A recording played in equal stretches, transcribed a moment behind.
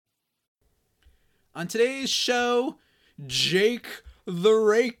On today's show, Jake the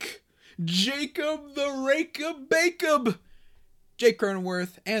Rake, Jacob the Rake-a-Bacob, Jake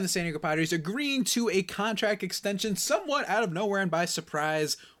Cronenworth and the San Diego Padres agreeing to a contract extension somewhat out of nowhere and by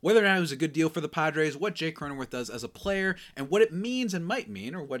surprise. Whether or not it was a good deal for the Padres, what Jake Cronenworth does as a player, and what it means and might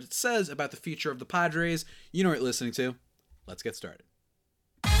mean, or what it says about the future of the Padres, you know what you're listening to. Let's get started.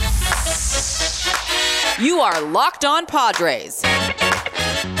 You are Locked On Padres,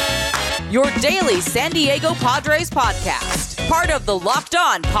 your daily San Diego Padres podcast. Part of the Locked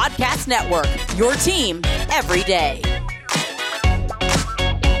On Podcast Network, your team every day.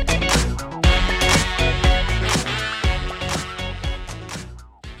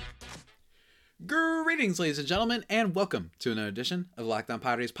 Greetings, ladies and gentlemen, and welcome to another edition of the Locked On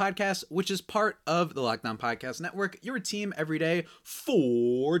Padres podcast, which is part of the Locked On Podcast Network, your team every day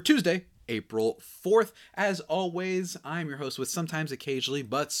for Tuesday, April 4th. As always, I'm your host with sometimes, occasionally,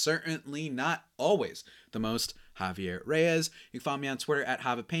 but certainly not always, the most, Javier Reyes. You can follow me on Twitter at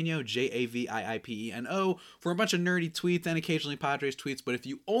Javipeno, Javiipeno, for a bunch of nerdy tweets and occasionally Padres tweets. But if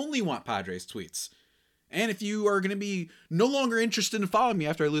you only want Padres tweets, and if you are going to be no longer interested in following me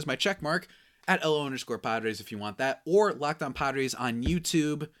after I lose my check mark, at LO_Padres if you want that, or Locked On Padres on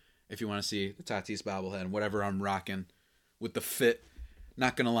YouTube if you want to see the Tatis bobblehead and whatever I'm rocking with the fit.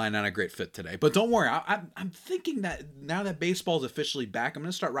 Not going to lie, not a great fit today. But don't worry, I'm thinking that now that baseball's officially back, I'm going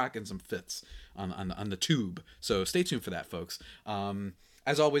to start rocking some fits on the tube. So stay tuned for that, folks.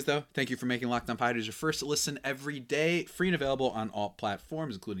 As always, though, thank you for making Locked On Padres your first listen every day. Free and available on all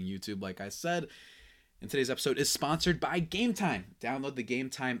platforms, including YouTube, like I said. And today's episode is sponsored by Game Time. Download the Game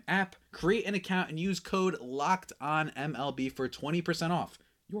Time app, create an account, and use code LOCKEDONMLB for 20% off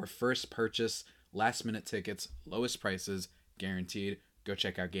your first purchase. Last minute tickets, lowest prices, guaranteed. Go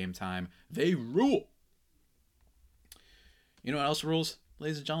check out Game Time. They rule. You know what else rules,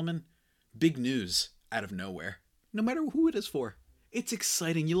 ladies and gentlemen? Big news out of nowhere. No matter who it is for. It's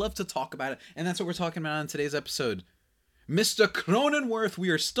exciting. You love to talk about it. And that's what we're talking about on today's episode. Mr. Cronenworth, we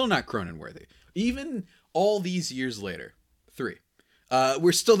are still not Cronenworthy. Even all these years later,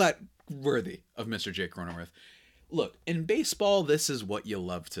 we're still not worthy of Mr. Jake Cronenworth. Look, in baseball, this is what you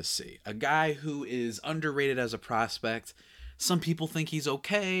love to see. A guy who is underrated as a prospect. Some people think he's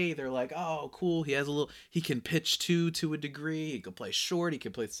okay. They're like, oh, cool. He can pitch to a degree. He can play short. He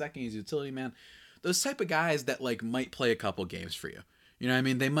can play second. He's a utility man. Those type of guys that might play a couple games for you. You know what I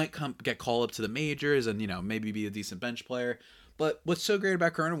mean? They might get called up to the majors and, maybe be a decent bench player. But what's so great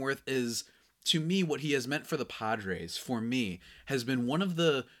about Cronenworth is, to me, what he has meant for the Padres, for me, has been one of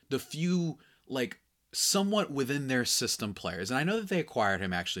the few, somewhat within their system players. And I know that they acquired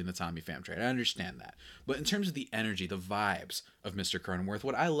him, actually, in the Tommy Pham trade. I understand that. But in terms of the energy, the vibes of Mr. Cronenworth,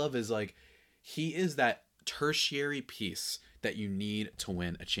 what I love is, he is that tertiary piece that you need to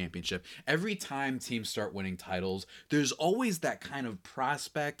win a championship. Every time teams start winning titles, there's always that kind of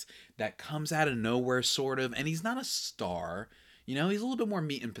prospect that comes out of nowhere, sort of, and he's not a star. He's a little bit more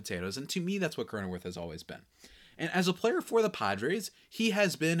meat and potatoes, and to me, that's what Cronenworth has always been. And as a player for the Padres, he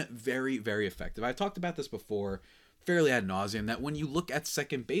has been very, very effective. I've talked about this before, fairly ad nauseum, that when you look at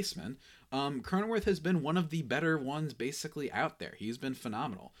second baseman, Cronenworth has been one of the better ones basically out there. He's been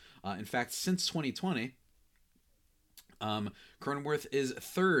phenomenal. In fact, since 2020, Cronenworth is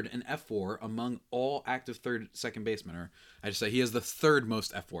third in F4 among all active second basemen. Or I should say he has the third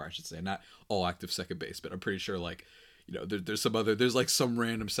most F4, I should say, not all active second basemen. I'm pretty sure there's some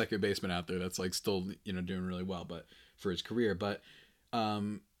random second baseman out there that's still, doing really well, but for his career. But,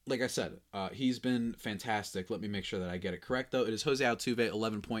 like I said, he's been fantastic. Let me make sure that I get it correct, though. It is Jose Altuve,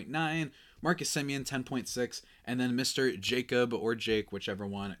 11.9, Marcus Semien, 10.6, and then Mr. Jacob or Jake, whichever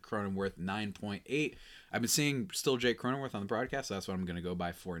one, Cronenworth, 9.8. I've been seeing still Jake Cronenworth on the broadcast, so that's what I'm going to go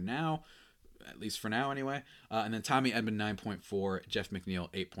by for now. At least for now, anyway. And then Tommy Edman, 9.4. Jeff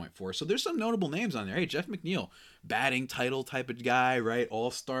McNeil, 8.4. So there's some notable names on there. Hey, Jeff McNeil, batting title type of guy, right?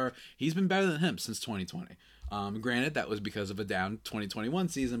 All-star. He's been better than him since 2020. Granted, that was because of a down 2021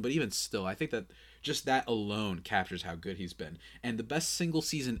 season, but even still, I think that just that alone captures how good he's been. And the best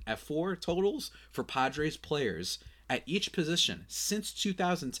single-season F4 totals for Padres players at each position since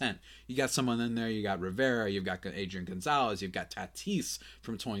 2010. You got someone in there, you got Rivera, you've got Adrian Gonzalez, you've got Tatis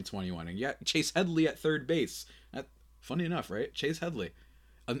from 2021, and you got Chase Headley at third base. Funny enough, right? Chase Headley.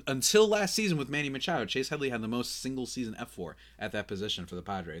 Until last season with Manny Machado, Chase Headley had the most single-season F4 at that position for the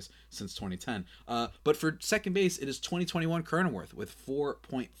Padres since 2010. But for second base, it is 2021 Cronenworth with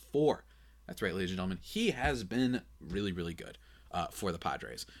 4.4. That's right, ladies and gentlemen. He has been really, really good. for the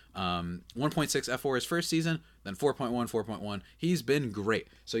Padres. 1.6 F4 his first season, then 4.1, 4.1. He's been great.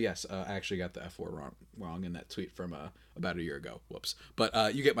 So yes, I actually got the F4 wrong in that tweet from about a year ago. Whoops.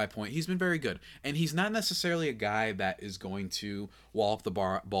 But you get my point. He's been very good. And he's not necessarily a guy that is going to wallop the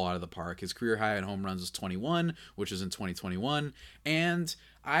ball out of the park. His career high in home runs is 21, which is in 2021. And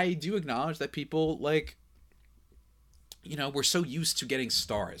I do acknowledge that people, like, we're so used to getting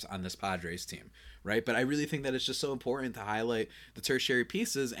stars on this Padres team, right? But I really think that it's just so important to highlight the tertiary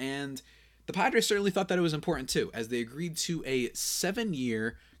pieces, and the Padres certainly thought that it was important too, as they agreed to a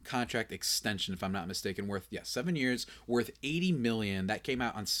 7-year contract extension, if I'm not mistaken, worth 7 years, worth $80 million. That came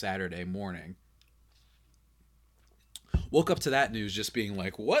out on Saturday morning. Woke up to that news just being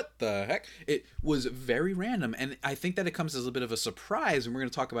like, what the heck? It was very random, and I think that it comes as a bit of a surprise, and we're going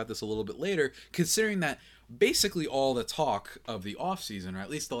to talk about this a little bit later, considering that basically all the talk of the offseason, or at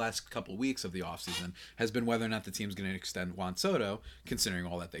least the last couple weeks of the offseason, has been whether or not the team's going to extend Juan Soto, considering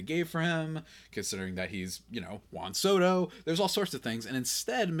all that they gave for him, considering that he's, Juan Soto. There's all sorts of things, and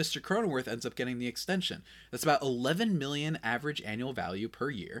instead, Mr. Cronenworth ends up getting the extension. That's about $11 million average annual value per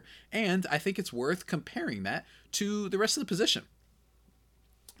year, and I think it's worth comparing that to the rest of the position.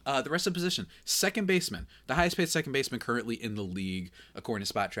 Second baseman. The highest paid second baseman currently in the league, according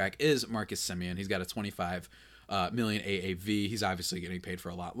to SpotTrack, is Marcus Semien. He's got a $25 million AAV. He's obviously getting paid for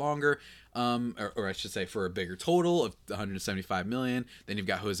a lot longer, or I should say for a bigger total of $175 million. Then you've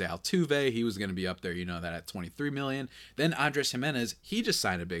got Jose Altuve. He was going to be up there, that at $23 million. Then Andres Jimenez. He just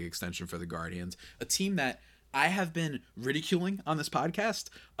signed a big extension for the Guardians, a team that I have been ridiculing on this podcast,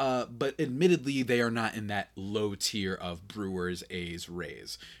 but admittedly, they are not in that low tier of Brewers, A's,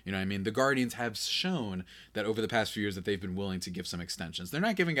 Rays. You know what I mean? The Guardians have shown that over the past few years that they've been willing to give some extensions. They're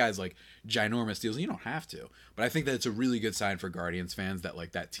not giving guys like ginormous deals. You don't have to, but I think that it's a really good sign for Guardians fans that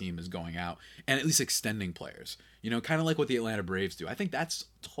like that team is going out and at least extending players. Kind of like what the Atlanta Braves do. I think that's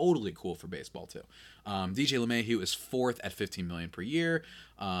totally cool for baseball too. DJ LeMahieu is fourth at $15 million per year.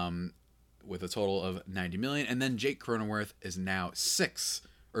 With a total of $90 million. And then Jake Cronenworth is now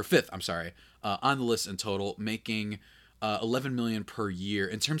fifth, on the list in total, making $11 million per year.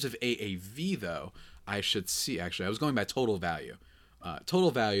 In terms of AAV, though, I should see, actually, I was going by total value.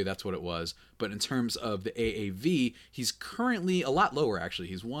 Total value, that's what it was. But in terms of the AAV, he's currently a lot lower, actually.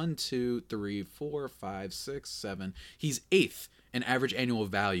 He's 1, 2, 3, 4, 5, 6, 7. He's eighth in average annual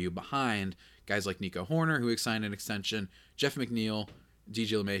value behind guys like Nico Horner, who signed an extension, Jeff McNeil,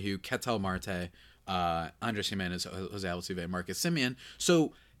 DJ LeMahieu, Ketel Marte, Andres Jimenez, Jose Altuve, and Marcus Semien.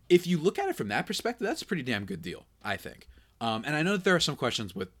 So if you look at it from that perspective, that's a pretty damn good deal, I think. And I know that there are some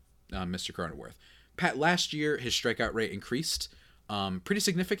questions with Mr. Cronenworth. Pat, last year, his strikeout rate increased pretty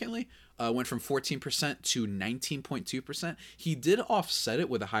significantly. Went from 14% to 19.2%. He did offset it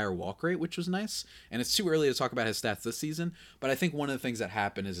with a higher walk rate, which was nice. And it's too early to talk about his stats this season. But I think one of the things that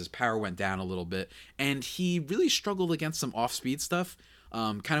happened is his power went down a little bit. And he really struggled against some off-speed stuff.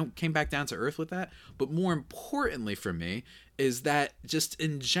 Kind of came back down to earth with that. But more importantly for me is that just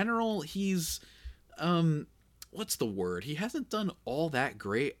in general, he's... what's the word? He hasn't done all that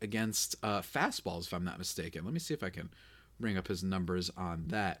great against fastballs, if I'm not mistaken. Let me see if I can bring up his numbers on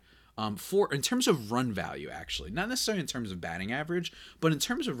that. In terms of run value, actually, not necessarily in terms of batting average, but in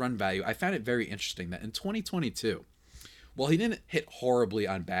terms of run value, I found it very interesting that in 2022, while he didn't hit horribly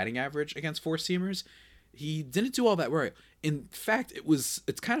on batting average against four-seamers, he didn't do all that right. In fact,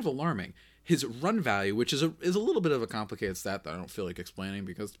 it's kind of alarming. His run value, which is a little bit of a complicated stat that I don't feel like explaining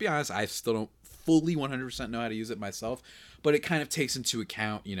because, to be honest, I still don't fully 100% know how to use it myself, but it kind of takes into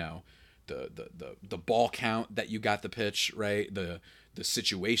account, the ball count that you got the pitch, right? The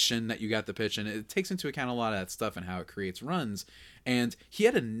situation that you got the pitch, and it takes into account a lot of that stuff and how it creates runs. And he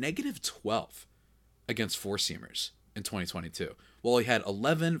had a negative 12 against four-seamers in 2022. Well, he had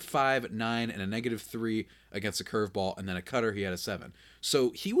 11, 5, 9, and a negative 3 against a curveball, and then a cutter, he had a 7.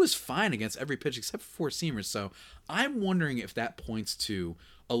 So he was fine against every pitch except for four-seamers. So I'm wondering if that points to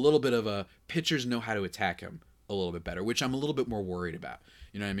a little bit of a pitchers know how to attack him a little bit better, which I'm a little bit more worried about.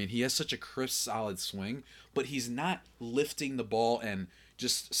 You know what I mean? He has such a crisp, solid swing, but he's not lifting the ball and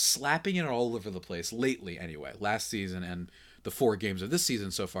just slapping it all over the place lately anyway, last season and the 4 games of this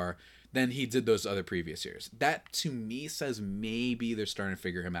season so far, than he did those other previous years. That, to me, says maybe they're starting to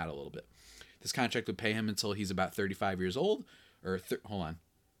figure him out a little bit. This contract would pay him until he's about 35 years old, or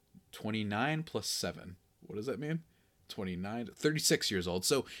 29 plus 7. What does that mean? 36 years old.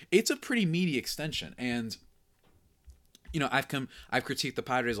 So it's a pretty meaty extension, and I've critiqued the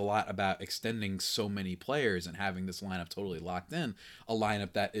Padres a lot about extending so many players and having this lineup totally locked in, a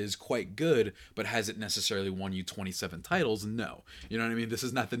lineup that is quite good, but has it necessarily won you 27 titles? No. You know what I mean? This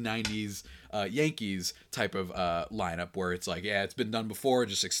is not the 90s Yankees type of lineup where it's like, yeah, it's been done before,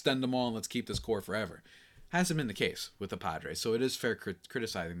 just extend them all and let's keep this core forever. Hasn't been the case with the Padres, so it is fair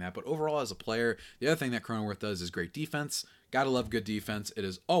criticizing that. But overall, as a player, the other thing that Cronenworth does is great defense. Gotta love good defense. It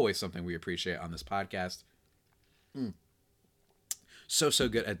is always something we appreciate on this podcast. So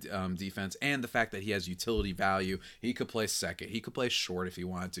good at defense, and the fact that he has utility value. He could play second. He could play short if he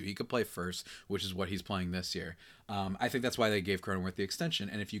wanted to. He could play first, which is what he's playing this year. I think that's why they gave Cronenworth the extension,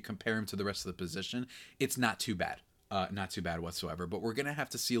 and if you compare him to the rest of the position, it's not too bad. Not too bad whatsoever, but we're going to have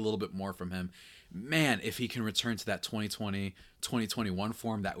to see a little bit more from him. Man, if he can return to that 2020, 2021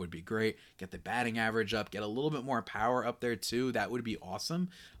 form, that would be great. Get the batting average up, get a little bit more power up there too. That would be awesome.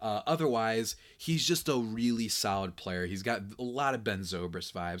 Otherwise, he's just a really solid player. He's got a lot of Ben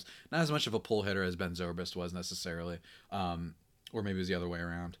Zobrist vibes. Not as much of a pull hitter as Ben Zobrist was necessarily. Or maybe it was the other way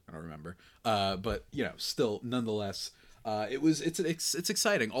around. I don't remember. But, still, nonetheless, it's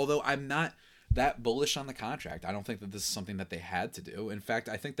exciting. Although I'm not that bullish on the contract. I don't think that this is something that they had to do. In fact,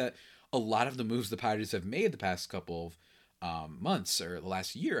 I think that a lot of the moves the Padres have made the past couple of months, or the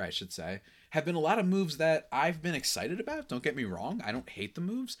last year, I should say, have been a lot of moves that I've been excited about. Don't get me wrong. I don't hate the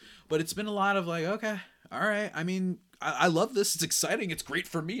moves, but it's been a lot of like, okay, all right. I mean, I love this. It's exciting. It's great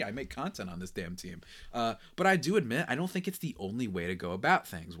for me. I make content on this damn team. But I do admit, I don't think it's the only way to go about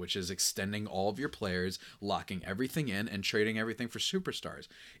things, which is extending all of your players, locking everything in, and trading everything for superstars.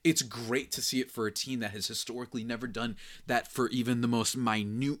 It's great to see it for a team that has historically never done that for even the most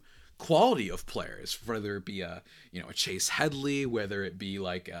minute quality of players, whether it be a Chase Headley, whether it be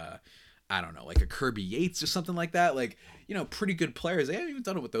like I don't know, like a Kirby Yates or something like that. Like, pretty good players. They haven't even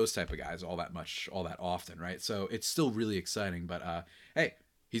done it with those type of guys all that often, right? So it's still really exciting. But hey,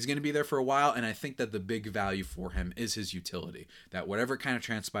 he's going to be there for a while, and I think that the big value for him is his utility. That whatever kind of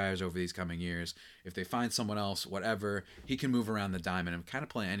transpires over these coming years, if they find someone else, whatever, he can move around the diamond and kind of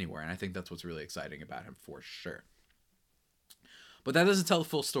play anywhere. And I think that's what's really exciting about him for sure. But that doesn't tell the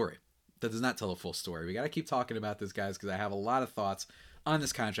full story. That does not tell a full story. We got to keep talking about this, guys, because I have a lot of thoughts on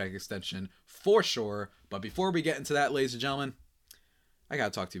this contract extension for sure. But before we get into that, ladies and gentlemen, I got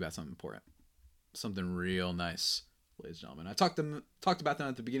to talk to you about something important. Something real nice, ladies and gentlemen. I talked about them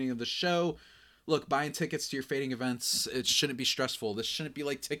at the beginning of the show. Look, buying tickets to your fading events, it shouldn't be stressful. This shouldn't be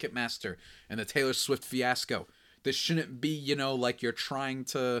like Ticketmaster and the Taylor Swift fiasco. This shouldn't be, like you're trying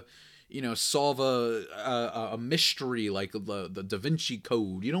to solve a mystery like the Da Vinci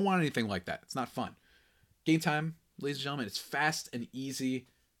Code. You don't want anything like that. It's not fun. Game Time, ladies and gentlemen, it's fast and easy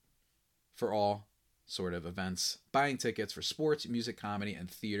for all sort of events. Buying tickets for sports, music, comedy, and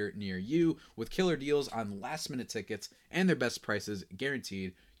theater near you with killer deals on last-minute tickets and their best prices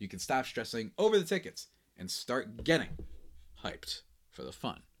guaranteed. You can stop stressing over the tickets and start getting hyped for the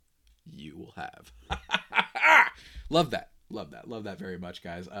fun you will have. Love that. Love that very much,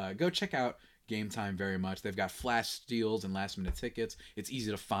 guys. Go check out Game Time very much. They've got flash deals and last minute tickets. It's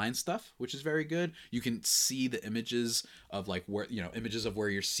easy to find stuff, which is very good. You can see the images of like where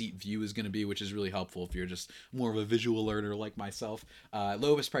your seat view is going to be, which is really helpful if you're just more of a visual learner like myself.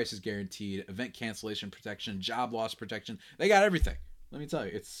 Lowest price is guaranteed. Event cancellation protection, job loss protection. They got everything. Let me tell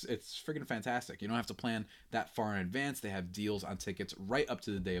you, it's freaking fantastic. You don't have to plan that far in advance. They have deals on tickets right up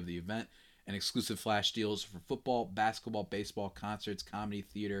to the day of the event. And exclusive flash deals for football, basketball, baseball, concerts, comedy,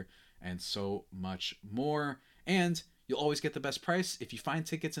 theater, and so much more. And you'll always get the best price. If you find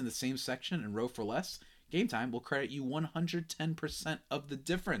tickets in the same section and row for less, Game Time will credit you 110% of the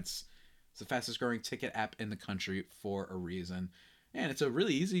difference. It's the fastest growing ticket app in the country for a reason. And it's a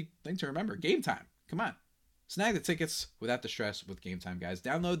really easy thing to remember. Game Time. Come on. Snag the tickets without the stress with Game Time, guys.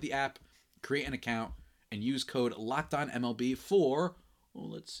 Download the app, create an account, and use code LOCKEDONMLB for... Well,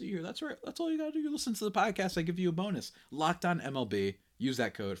 let's see here. That's right. That's all you got to do. You listen to the podcast. I give you a bonus. Locked on MLB. Use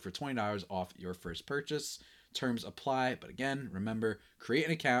that code for $20 off your first purchase. Terms apply. But again, remember, create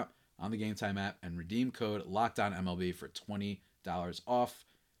an account on the Game Time app and redeem code Locked on MLB for $20 off.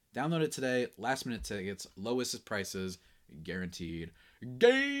 Download it today. Last minute tickets. Lowest prices. Guaranteed.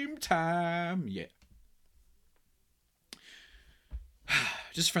 Game Time. Yeah.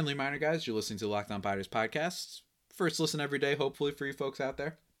 Just a friendly reminder, guys. You're listening to the Locked on Padres podcast. First listen every day, hopefully, for you folks out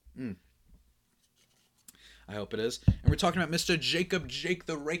there. I hope it is. And we're talking about Mr. Jake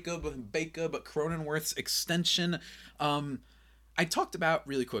the Racob Cronenworth's extension. I talked about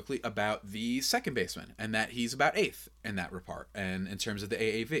really quickly about the second baseman and that he's about eighth in that report and in terms of the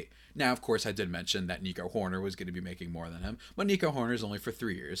AAV. Now, of course, I did mention that Nico Horner was going to be making more than him, but Nico Horner is only for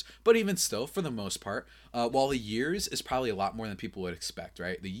 3 years. But even still, for the most part, while the years is probably a lot more than people would expect,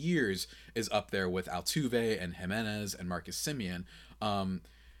 right? The years is up there with Altuve and Jimenez and Marcus Semien.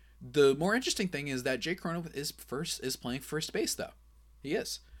 The more interesting thing is that Jake Cronenworth is playing first base, though. He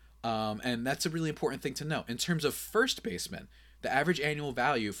is. And that's a really important thing to know. In terms of first baseman, the average annual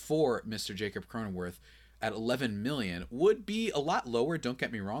value for Mr. Jacob Cronenworth at $11 million would be a lot lower. Don't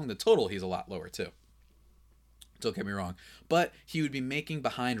get me wrong. The total, he's a lot lower too. Don't get me wrong. But he would be making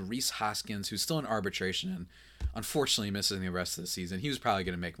behind Rhys Hoskins, who's still in arbitration and unfortunately missing the rest of the season. He was probably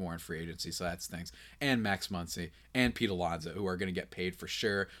going to make more in free agency, so that stinks. And Max Muncy and Pete Alonso, who are going to get paid for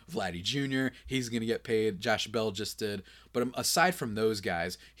sure. Vladdy Jr., he's going to get paid. Josh Bell just did. But aside from those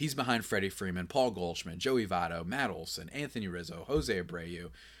guys, he's behind Freddie Freeman, Paul Goldschmidt, Joey Votto, Matt Olson, Anthony Rizzo, Jose Abreu.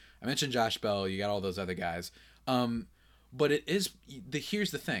 I mentioned Josh Bell. You got all those other guys. But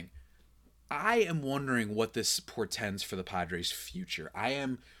here's the thing. I am wondering what this portends for the Padres' future. I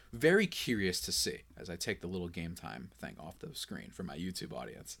am very curious to see, as I take the little game time thing off the screen for my YouTube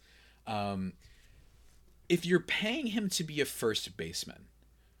audience. If you're paying him to be a first baseman,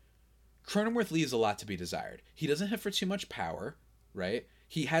 Cronenworth leaves a lot to be desired. He doesn't hit for too much power, right?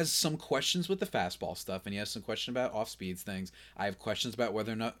 He has some questions with the fastball stuff, and he has some questions about off-speeds things. I have questions about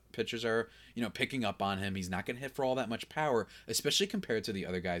whether or not pitchers are, picking up on him. He's not going to hit for all that much power, especially compared to the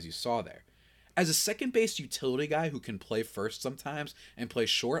other guys you saw there. As a second base utility guy who can play first sometimes and play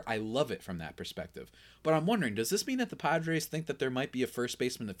short, I love it from that perspective. But I'm wondering, does this mean that the Padres think that there might be a first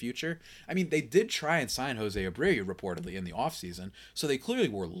baseman in the future? I mean, they did try and sign Jose Abreu reportedly in the offseason, so they clearly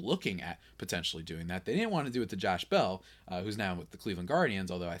were looking at potentially doing that. They didn't want to do it to Josh Bell, who's now with the Cleveland Guardians,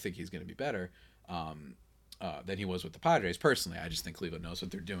 although I think he's going to be better than he was with the Padres. Personally, I just think Cleveland knows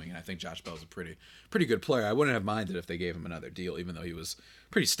what they're doing, and I think Josh Bell's a pretty good player. I wouldn't have minded if they gave him another deal, even though he was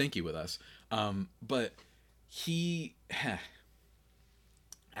pretty stinky with us. But he,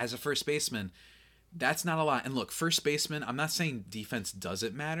 as a first baseman, that's not a lot. And look, first baseman, I'm not saying defense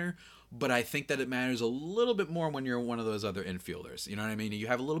doesn't matter, but I think that it matters a little bit more when you're one of those other infielders. You know what I mean? You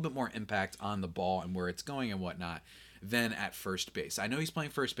have a little bit more impact on the ball and where it's going and whatnot than at first base. I know he's playing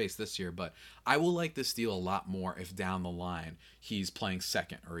first base this year, but I will like this deal a lot more if down the line he's playing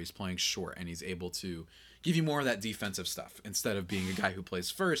second or he's playing short and he's able to give you more of that defensive stuff instead of being a guy who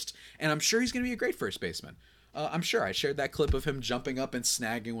plays first. And I'm sure he's going to be a great first baseman. I'm sure I shared that clip of him jumping up and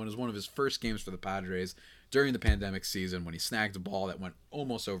snagging when it was one of his first games for the Padres during the pandemic season when he snagged a ball that went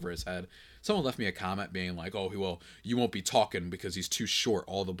almost over his head. Someone left me a comment being like, oh, well, you won't be talking because he's too short.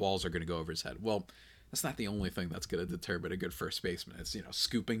 All the balls are going to go over his head. Well, that's not the only thing that's going to determine a good first baseman. It's,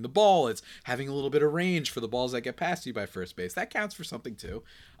 scooping the ball. It's having a little bit of range for the balls that get past you by first base. That counts for something too.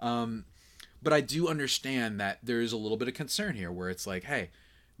 But I do understand that there is a little bit of concern here where it's like, hey,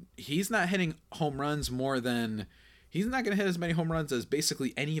 he's not hitting home runs he's not going to hit as many home runs as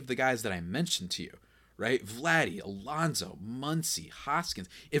basically any of the guys that I mentioned to you, right? Vladdy, Alonso, Muncy, Hoskins.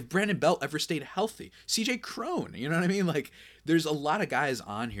 If Brandon Belt ever stayed healthy, CJ Crone, you know what I mean? Like, there's a lot of guys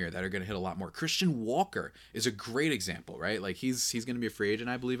on here that are going to hit a lot more. Christian Walker is a great example, right? Like, he's going to be a free agent,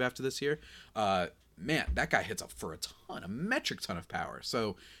 I believe, after this year. Man, that guy hits up for a metric ton of power.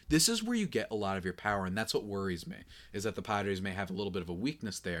 So this is where you get a lot of your power, and that's what worries me, is that the Padres may have a little bit of a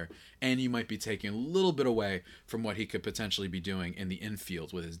weakness there, and you might be taking a little bit away from what he could potentially be doing in the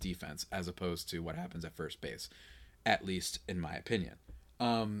infield with his defense, as opposed to what happens at first base, at least in my opinion.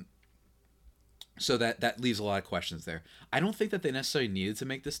 So that leaves a lot of questions there. I don't think that they necessarily needed to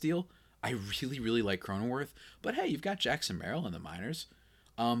make this deal. I really, really like Cronenworth, but hey, you've got Jackson Merrill in the minors.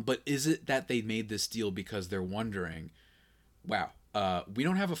 But is it that they made this deal because they're wondering, wow, we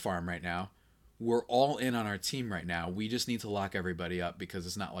don't have a farm right now. We're all in on our team right now. We just need to lock everybody up because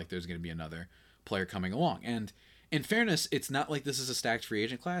it's not like there's going to be another player coming along. And in fairness, it's not like this is a stacked free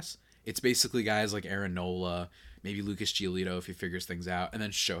agent class. It's basically guys like Aaron Nola, maybe Lucas Giolito if he figures things out, and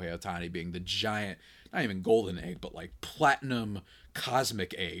then Shohei Ohtani being the giant, not even golden egg, but like platinum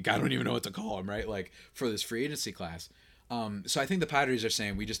cosmic egg. I don't even know what to call him, right? Like for this free agency class. So I think the Padres are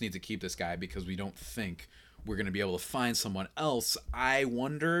saying we just need to keep this guy because we don't think we're going to be able to find someone else. I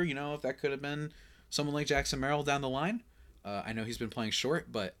wonder, if that could have been someone like Jackson Merrill down the line. I know he's been playing short,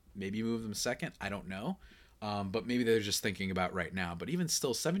 but maybe move him second. I don't know. But maybe they're just thinking about right now. But even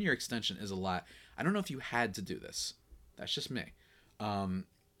still, 7-year extension is a lot. I don't know if you had to do this. That's just me.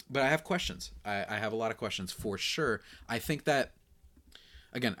 But I have questions. I have a lot of questions for sure. I think that,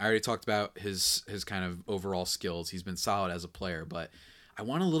 again, I already talked about his kind of overall skills. He's been solid as a player, but I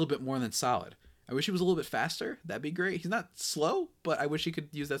want a little bit more than solid. I wish he was a little bit faster. That'd be great. He's not slow, but I wish he could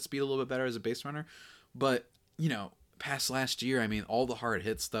use that speed a little bit better as a base runner. But, past last year, I mean, all the hard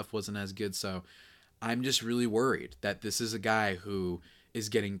hit stuff wasn't as good. So I'm just really worried that this is a guy who is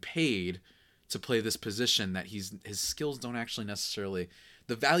getting paid to play this position that his skills don't actually necessarily,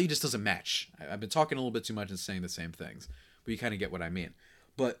 the value just doesn't match. I've been talking a little bit too much and saying the same things, but you kind of get what I mean.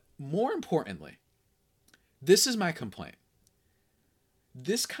 But more importantly, this is my complaint.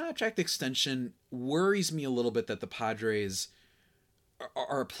 This contract extension worries me a little bit that the Padres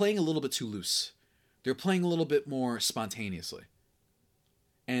are playing a little bit too loose. They're playing a little bit more spontaneously.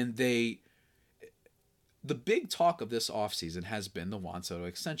 And the big talk of this offseason has been the Juan Soto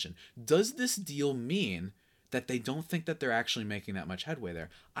extension. Does this deal mean that they don't think that they're actually making that much headway there?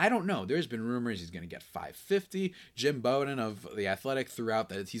 I don't know. There's been rumors he's going to get $550. Jim Bowden of The Athletic threw out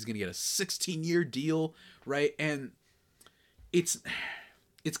that he's going to get a 16-year deal, right? And it's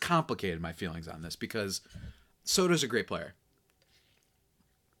complicated, my feelings on this, because Soto's a great player.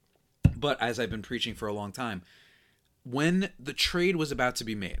 But as I've been preaching for a long time, when the trade was about to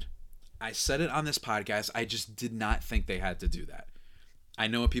be made, I said it on this podcast, I just did not think they had to do that. I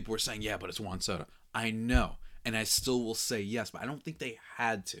know what people were saying, yeah, but it's Juan Soto. I know, and I still will say yes, but I don't think they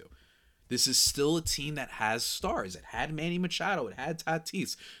had to. This is still a team that has stars. It had Manny Machado. It had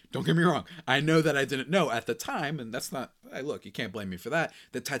Tatis. Don't get me wrong. I know that I didn't know at the time, and that's not, look, you can't blame me for that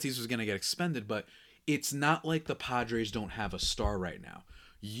Tatis was going to get expended, but it's not like the Padres don't have a star right now.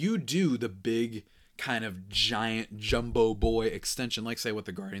 You do the big kind of giant jumbo boy extension, like say what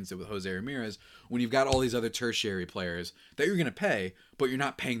the Guardians did with Jose Ramirez, when you've got all these other tertiary players that you're going to pay, but you're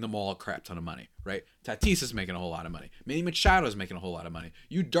not paying them all a crap ton of money, right? Tatis is making a whole lot of money. Manny Machado is making a whole lot of money.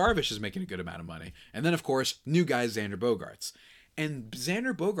 Yu Darvish is making a good amount of money. And then, of course, new guy Xander Bogaerts. And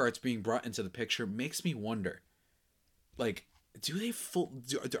Xander Bogaerts being brought into the picture makes me wonder, like,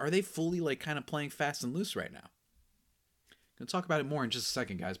 are they fully like kind of playing fast and loose right now? I'm going to talk about it more in just a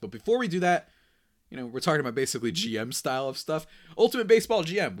second, guys. But before we do that, we're talking about basically GM style of stuff. Ultimate Baseball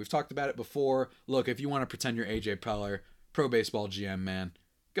GM. We've talked about it before. Look, if you want to pretend you're AJ Preller, Pro Baseball GM, man,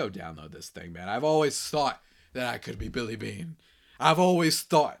 go download this thing, man. I've always thought that I could be Billy Beane. I've always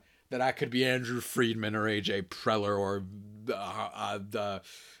thought that I could be Andrew Friedman or AJ Preller or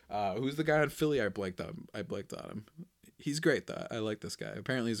who's the guy in Philly? I blanked on him. He's great, though. I like this guy.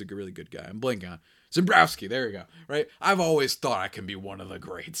 Apparently, he's a really good guy. I'm blanking on Zembrowski. There we go. Right? I've always thought I can be one of the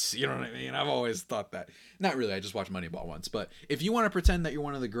greats. You know what I mean? I've always thought that. Not really. I just watched Moneyball once. But if you want to pretend that you're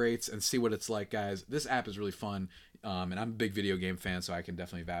one of the greats and see what it's like, guys, this app is really fun. And I'm a big video game fan, so I can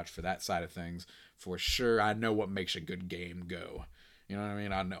definitely vouch for that side of things. For sure, I know what makes a good game go. You know what I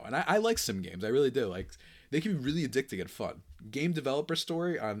mean? I know. And I like sim games. I really do. Like, they can be really addicting and fun. Game Developer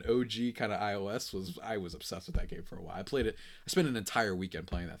Story on OG kind of iOS I was obsessed with that game for a while. I played it. I spent an entire weekend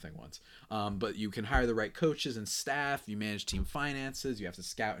playing that thing once. But you can hire the right coaches and staff. You manage team finances. You have to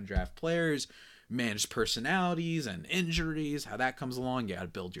scout and draft players, manage personalities and injuries, how that comes along. You got to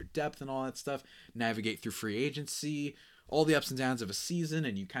build your depth and all that stuff. Navigate through free agency, all the ups and downs of a season,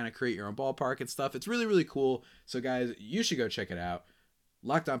 and you kind of create your own ballpark and stuff. It's really, really cool. So guys, you should go check it out.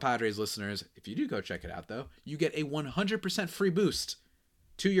 Locked On Padres listeners, if you do go check it out, though, you get a 100% free boost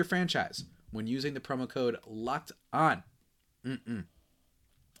to your franchise when using the promo code LOCKEDON.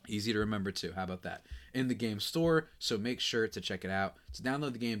 Easy to remember, too. How about that? In the game store, so make sure to check it out. To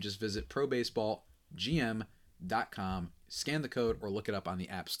download the game, just visit probaseballgm.com, scan the code, or look it up on the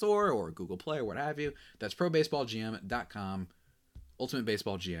App Store or Google Play or what have you. That's probaseballgm.com. Ultimate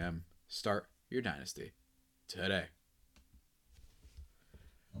Baseball GM. Start your dynasty today.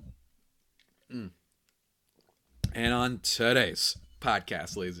 And on today's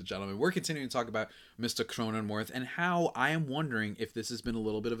podcast, ladies and gentlemen, we're continuing to talk about Mr. Cronenworth and how I am wondering if this has been a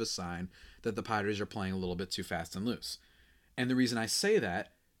little bit of a sign that the Padres are playing a little bit too fast and loose. And the reason I say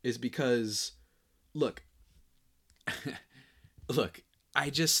that is because, look, how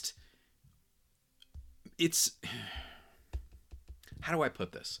do I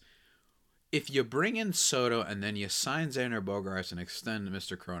put this? If you bring in Soto and then you sign Xander Bogaerts and extend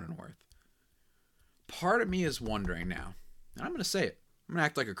Mr. Cronenworth, part of me is wondering now, and I'm going to say it. I'm going to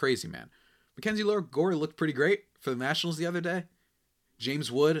act like a crazy man. Mackenzie Gore looked pretty great for the Nationals the other day.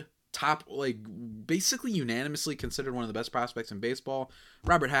 James Wood, top, basically unanimously considered one of the best prospects in baseball.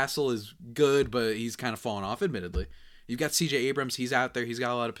 Robert Hassel is good, but he's kind of fallen off, admittedly. You've got CJ Abrams. He's out there. He's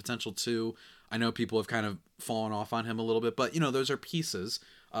got a lot of potential, too. I know people have kind of fallen off on him a little bit, but, those are pieces.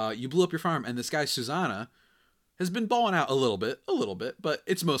 You blew up your farm, and this guy, Susana, has been balling out a little bit, but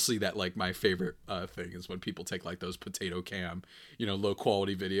it's mostly that, my favorite thing is when people take, those potato cam, low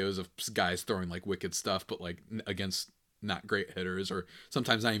quality videos of guys throwing, wicked stuff, but, against not great hitters, or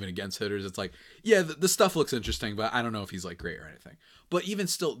sometimes not even against hitters. It's like, yeah, the stuff looks interesting, but I don't know if he's like great or anything. But even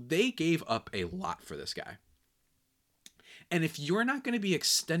still, they gave up a lot for this guy. And if you're not going to be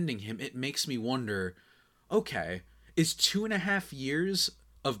extending him, it makes me wonder, okay, is 2.5 years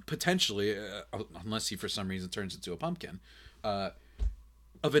of potentially, unless he for some reason turns into a pumpkin, of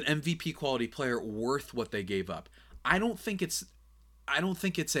an MVP quality player worth what they gave up? I don't think it's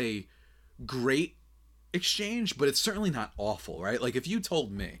a great exchange, but it's certainly not awful, right? Like if you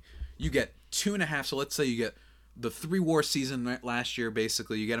told me you get 2.5, so let's say you get the 3-WAR season last year,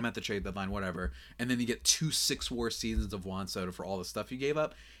 basically you get him at the trade deadline, whatever, and then you get 2 6-WAR seasons of Juan Soto for all the stuff you gave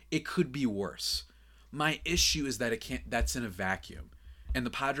up, it could be worse. My issue is that that's in a vacuum, and the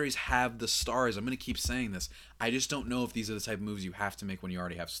Padres have the stars. I'm going to keep saying this. I just don't know if these are the type of moves you have to make when you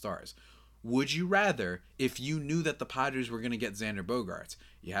already have stars. Would you rather, if you knew that the Padres were going to get Xander Bogaerts,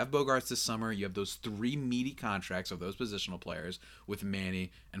 you have Bogaerts this summer, you have those 3 meaty contracts of those positional players with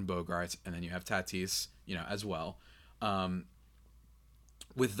Manny and Bogaerts, and then you have Tatis, as well.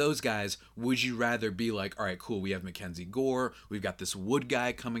 With those guys, would you rather be like, all right, cool, we have Mackenzie Gore, we've got this Wood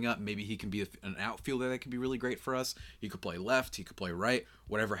guy coming up, maybe he can be an outfielder that could be really great for us, he could play left, he could play right,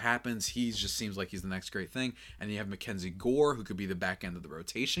 whatever happens, he just seems like he's the next great thing, and then you have Mackenzie Gore, who could be the back end of the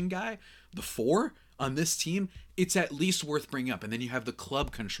rotation guy, the 4 on this team, it's at least worth bringing up, and then you have the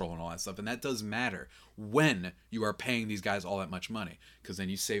club control and all that stuff, and that does matter when you are paying these guys all that much money, because then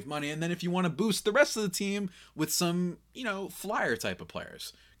you save money, and then if you want to boost the rest of the team with some, flyer type of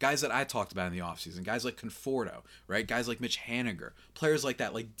players, guys that I talked about in the offseason, guys like Conforto, right, guys like Mitch Haniger, players like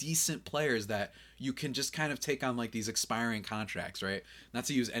that, like decent players that you can just kind of take on like these expiring contracts, right, not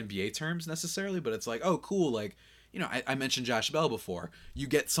to use NBA terms necessarily, but it's like, oh cool, like, I mentioned Josh Bell before. You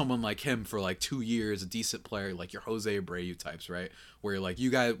get someone like him for like 2 years, a decent player, like your Jose Abreu types, right? Where you're like, you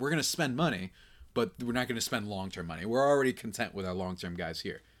guys, we're going to spend money, but we're not going to spend long-term money. We're already content with our long-term guys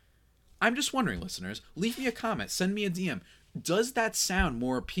here. I'm just wondering, listeners, leave me a comment, send me a DM. Does that sound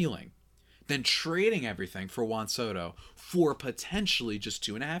more appealing than trading everything for Juan Soto for potentially just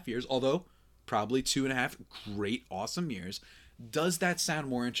 2.5 years, although probably 2.5 great, awesome years? Does that sound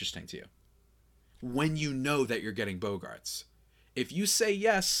more interesting to you? When you know that you're getting Bogaerts. If you say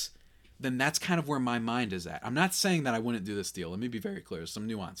yes, then that's kind of where my mind is at. I'm not saying that I wouldn't do this deal. Let me be very clear. There's some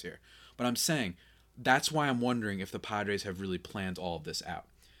nuance here. But I'm saying that's why I'm wondering if the Padres have really planned all of this out.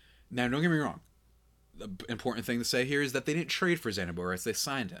 Now, don't get me wrong. The important thing to say here is that they didn't trade for Xander Bogaerts. They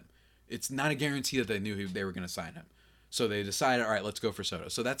signed him. It's not a guarantee that they knew they were going to sign him. So they decided, all right, let's go for Soto.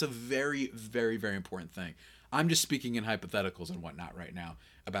 So that's a very, very, very important thing. I'm just speaking in hypotheticals and whatnot right now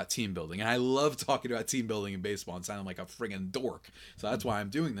about team building. And I love talking about team building in baseball and sounding like a friggin' dork. So that's why I'm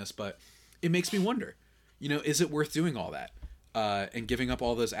doing this. But it makes me wonder, is it worth doing all that? And giving up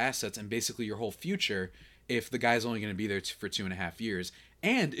all those assets and basically your whole future if the guy's only going to be there for 2.5 years.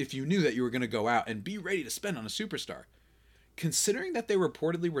 And if you knew that you were going to go out and be ready to spend on a superstar. Considering that they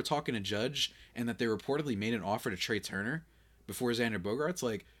reportedly were talking to Judge and that they reportedly made an offer to Trey Turner before Xander Bogaerts,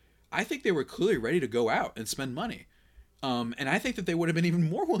 like, I think they were clearly ready to go out and spend money. And I think that they would have been even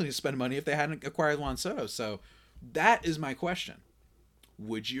more willing to spend money if they hadn't acquired Juan Soto. So that is my question.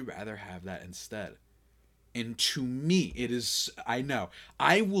 Would you rather have that instead? And to me, it is, I know.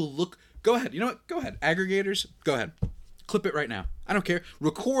 I will look, go ahead. You know what? Go ahead. Aggregators, go ahead. Clip it right now. I don't care.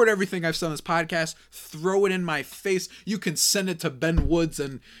 Record everything I've said on this podcast. Throw it in my face. You can send it to Ben Woods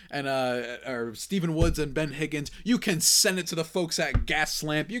or Stephen Woods and Ben Higgins. You can send it to the folks at Gas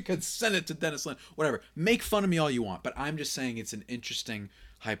Lamp. You can send it to Dennis Lynn. Whatever. Make fun of me all you want. But I'm just saying it's an interesting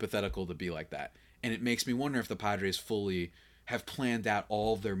hypothetical to be like that. And it makes me wonder if the Padres fully have planned out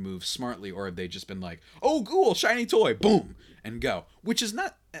all of their moves smartly, or have they just been like, oh, cool, shiny toy, boom, and go. Which is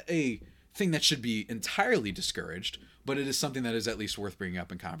not a thing that should be entirely discouraged, but it is something that is at least worth bringing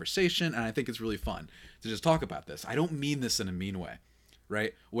up in conversation, and I think it's really fun to just talk about this. I don't mean this in a mean way,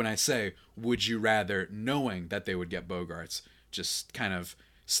 right? When I say, would you rather, knowing that they would get Bogaerts, just kind of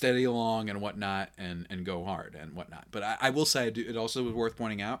steady along and whatnot, and go hard and whatnot. But I will say, it also was worth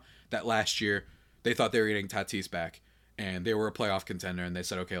pointing out that last year, they thought they were getting Tatis back, and they were a playoff contender, and they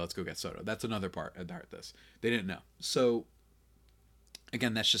said, okay, let's go get Soto. That's another part of this. They didn't know. So,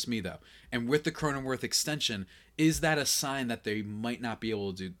 again, that's just me, though. And with the Cronenworth extension, is that a sign that they might not be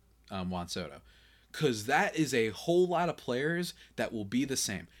able to do Juan Soto? Because that is a whole lot of players that will be the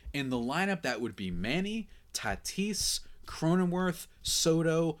same. In the lineup, that would be Manny, Tatis, Cronenworth,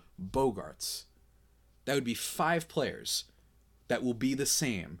 Soto, Bogaerts. That would be 5 players that will be the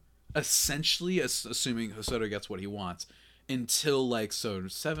same, essentially, assuming Soto gets what he wants, until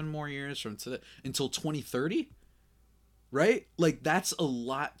 7 more years from today, until 2030. Right? Like, that's a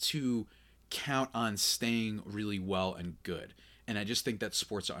lot to count on staying really well and good. And I just think that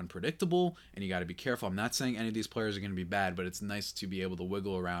sports are unpredictable, and you got to be careful. I'm not saying any of these players are going to be bad, but it's nice to be able to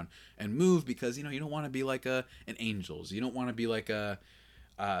wiggle around and move because, you don't want to be like an Angels. You don't want to be like the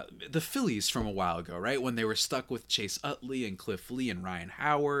Phillies from a while ago, right? When they were stuck with Chase Utley and Cliff Lee and Ryan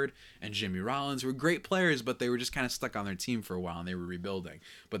Howard and Jimmy Rollins were great players, but they were just kind of stuck on their team for a while and they were rebuilding.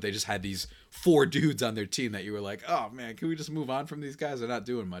 But they just had these 4 dudes on their team that you were like, oh man, can we just move on from these guys? They're not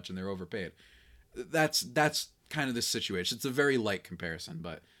doing much and they're overpaid. That's kind of this situation. It's a very light comparison,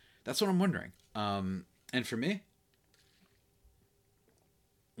 but that's what I'm wondering. And for me,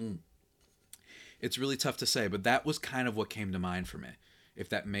 it's really tough to say, but that was kind of what came to mind for me, if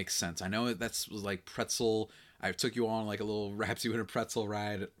that makes sense. I know that's was like pretzel. I took you on like a little Rhapsody with a pretzel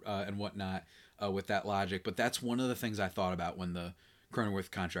ride and whatnot with that logic, but that's one of the things I thought about when the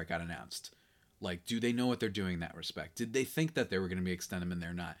Cronenworth contract got announced. Like, do they know what they're doing in that respect? Did they think that they were going to be extending him and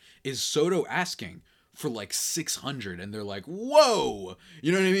they're not? Is Soto asking for like 600 and they're like, whoa,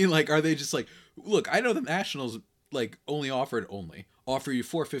 you know what I mean? Like, are they just like, look, I know the Nationals like only offer you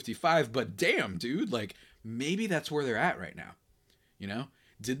 455, but damn, dude, like maybe that's where they're at right now.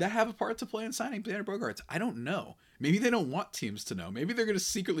 Did that have a part to play in signing Xander Bogaerts? I don't know. Maybe they don't want teams to know. Maybe they're going to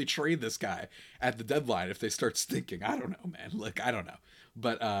secretly trade this guy at the deadline if they start stinking. I don't know, man. Like, I don't know,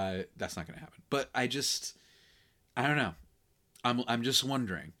 but that's not going to happen. But I don't know. I'm just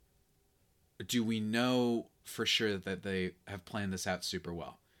wondering, do we know for sure that they have planned this out super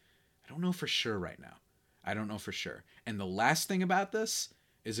well? I don't know for sure right now. I don't know for sure. And the last thing about this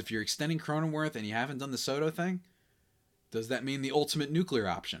is if you're extending Cronenworth and you haven't done the Soto thing, does that mean the ultimate nuclear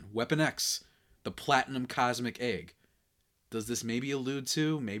option? Weapon X, the platinum cosmic egg. Does this maybe allude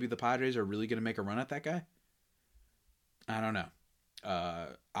to maybe the Padres are really going to make a run at that guy? I don't know.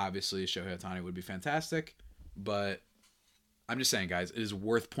 Obviously, Shohei Ohtani would be fantastic, but I'm just saying, guys, it is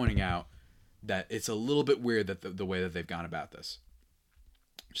worth pointing out that it's a little bit weird that the way that they've gone about this.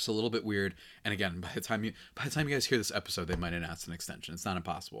 Just a little bit weird. And again, by the time you guys hear this episode, they might announce an extension. It's not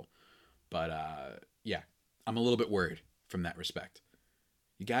impossible. But yeah, I'm a little bit worried from that respect.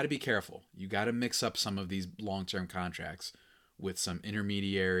 You got to be careful. You got to mix up some of these long-term contracts with some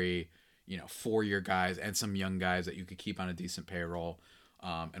intermediary, 4-year guys and some young guys that you could keep on a decent payroll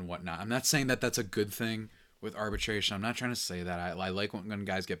and whatnot. I'm not saying that that's a good thing with arbitration. I'm not trying to say that. I like when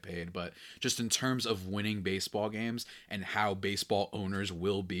guys get paid, but just in terms of winning baseball games and how baseball owners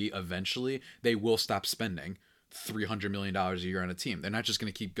will be eventually, they will stop spending $300 million a year on a team. They're not just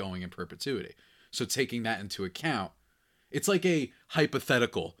going to keep going in perpetuity. So taking that into account, it's like a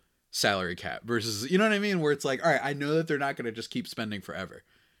hypothetical salary cap versus, you know what I mean? Where it's like, all right, I know that they're not going to just keep spending forever,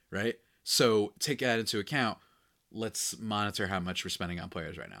 right? So take that into account. Let's monitor how much we're spending on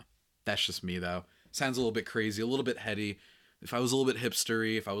players right now. That's just me, though. Sounds a little bit crazy, a little bit heady. If I was a little bit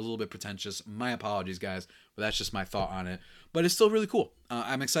hipstery, if I was a little bit pretentious, my apologies, guys. But that's just my thought on it. But it's still really cool.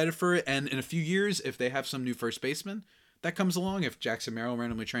 I'm excited for it. And in a few years, if they have some new first baseman that comes along, if Jackson Merrill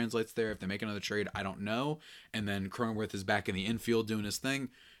randomly translates there, if they make another trade, I don't know. And then Cronenworth is back in the infield doing his thing,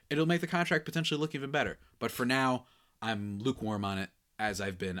 it'll make the contract potentially look even better. But for now, I'm lukewarm on it, as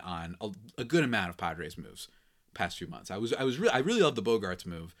I've been on a good amount of Padres moves past few months. I really loved the Bogaerts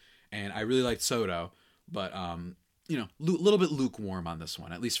move, and I really liked Soto, but little bit lukewarm on this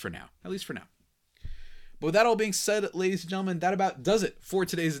one, at least for now. But with that all being said, ladies and gentlemen, that about does it for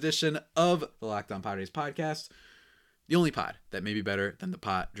today's edition of the Locked On Padres podcast. The only pod that may be better than the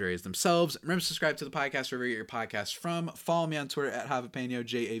Padres themselves. Remember to subscribe to the podcast wherever you get your podcasts from. Follow me on Twitter at Javipeno,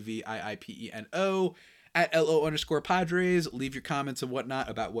 JAVIIPENO, at LO_Padres. Leave your comments and whatnot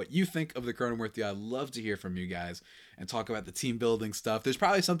about what you think of the Cronenworth deal. I'd love to hear from you guys and talk about the team building stuff. There's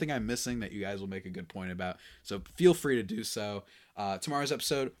probably something I'm missing that you guys will make a good point about, so feel free to do so. Tomorrow's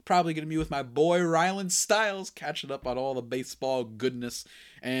episode probably going to be with my boy Rylan Stiles, catching up on all the baseball goodness,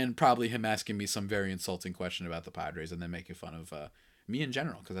 and probably him asking me some very insulting question about the Padres and then making fun of me in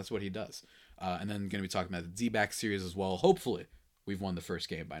general, because that's what he does. And then going to be talking about the D-back series as well. Hopefully we've won the first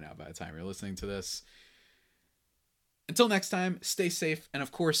game by now by the time you're listening to this. Until next time, stay safe, and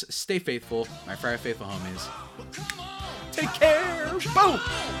of course, stay faithful, my Friar Faithful homies. Take care!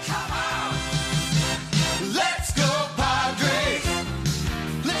 Boom!